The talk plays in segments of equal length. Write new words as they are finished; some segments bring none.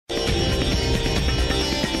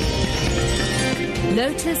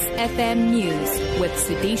Lotus FM News with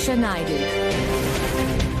SUDISHA Naidu.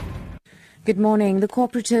 Good morning. The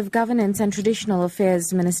Co-operative Governance and Traditional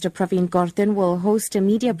Affairs Minister Pravin Gordhan will host a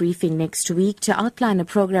media briefing next week to outline a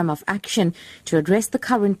program of action to address the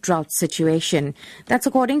current drought situation. That's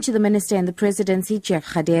according to the Minister in the Presidency,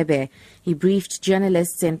 Jeff Radebe. He briefed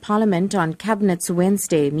journalists in Parliament on Cabinet's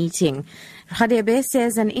Wednesday meeting. Radebe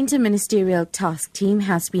says an interministerial task team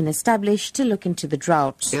has been established to look into the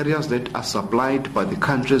drought. Areas that are supplied by the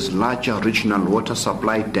country's larger regional water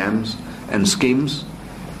supply dams and schemes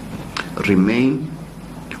remain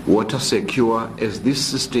water secure, as these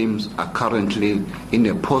systems are currently in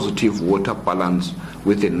a positive water balance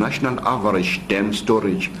with a national average dam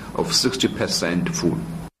storage of 60% full.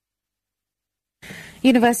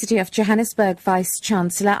 University of Johannesburg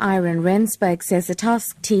Vice-Chancellor Ihron Rensburg says a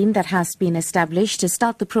task team that has been established to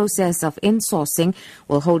start the process of insourcing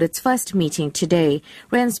will hold its first meeting today.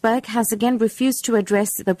 Rensburg has again refused to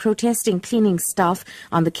address the protesting cleaning staff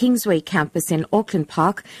on the Kingsway campus in Auckland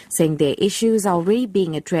Park, saying their issues are already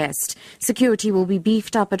being addressed. Security will be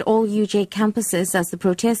beefed up at all UJ campuses as the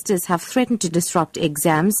protesters have threatened to disrupt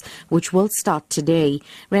exams, which will start today.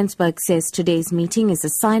 Rensburg says today's meeting is a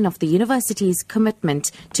sign of the university's commitment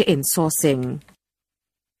to insourcing.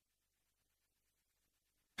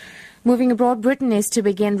 Moving abroad, Britain is to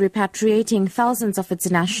begin repatriating thousands of its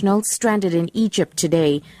nationals stranded in Egypt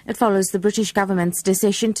today. It follows the British government's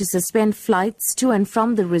decision to suspend flights to and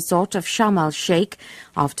from the resort of Sharm el-Sheikh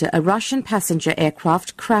after a Russian passenger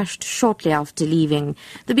aircraft crashed shortly after leaving.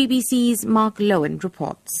 The BBC's Mark Lowen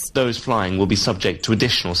reports. Those flying will be subject to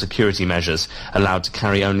additional security measures, allowed to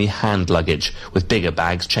carry only hand luggage, with bigger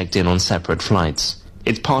bags checked in on separate flights.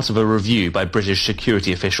 It's part of a review by British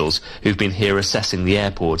security officials who've been here assessing the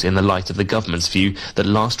airport in the light of the government's view that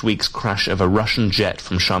last week's crash of a Russian jet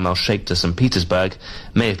from Sharm el-Sheikh to St. Petersburg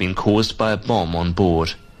may have been caused by a bomb on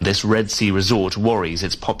board. This Red Sea resort worries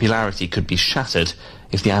its popularity could be shattered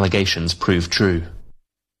if the allegations prove true.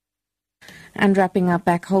 And wrapping up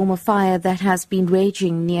back home, a fire that has been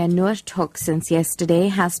raging near Noordhoek since yesterday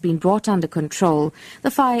has been brought under control.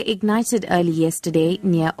 The fire ignited early yesterday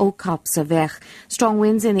near Oudtshoorn. Strong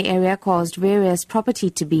winds in the area caused various property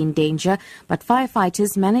to be in danger, but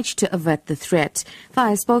firefighters managed to avert the threat.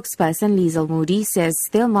 Fire spokesperson Liesel Moody says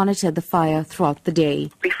they'll monitor the fire throughout the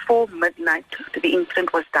day. Before midnight, the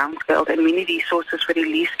incident was downscaled and many resources were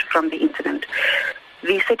released from the incident.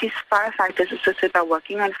 The city's firefighters, assisted by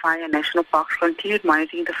Working on Fire National Parks, continued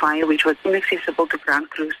monitoring the fire, which was inaccessible to ground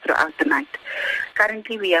crews throughout the night.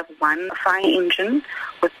 Currently, we have one fire engine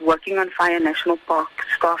with Working on Fire National Park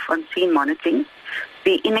staff on scene monitoring.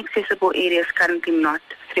 The inaccessible area is currently not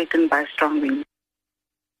threatened by strong winds.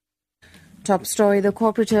 Top story, the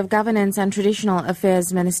Co-operative Governance and Traditional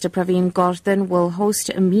Affairs Minister Pravin Gordhan will host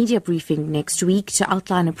a media briefing next week to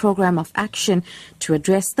outline a program of action to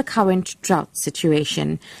address the current drought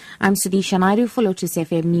situation. I'm SUDISHA Naidu for Lotus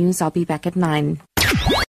FM News. I'll be back at 9.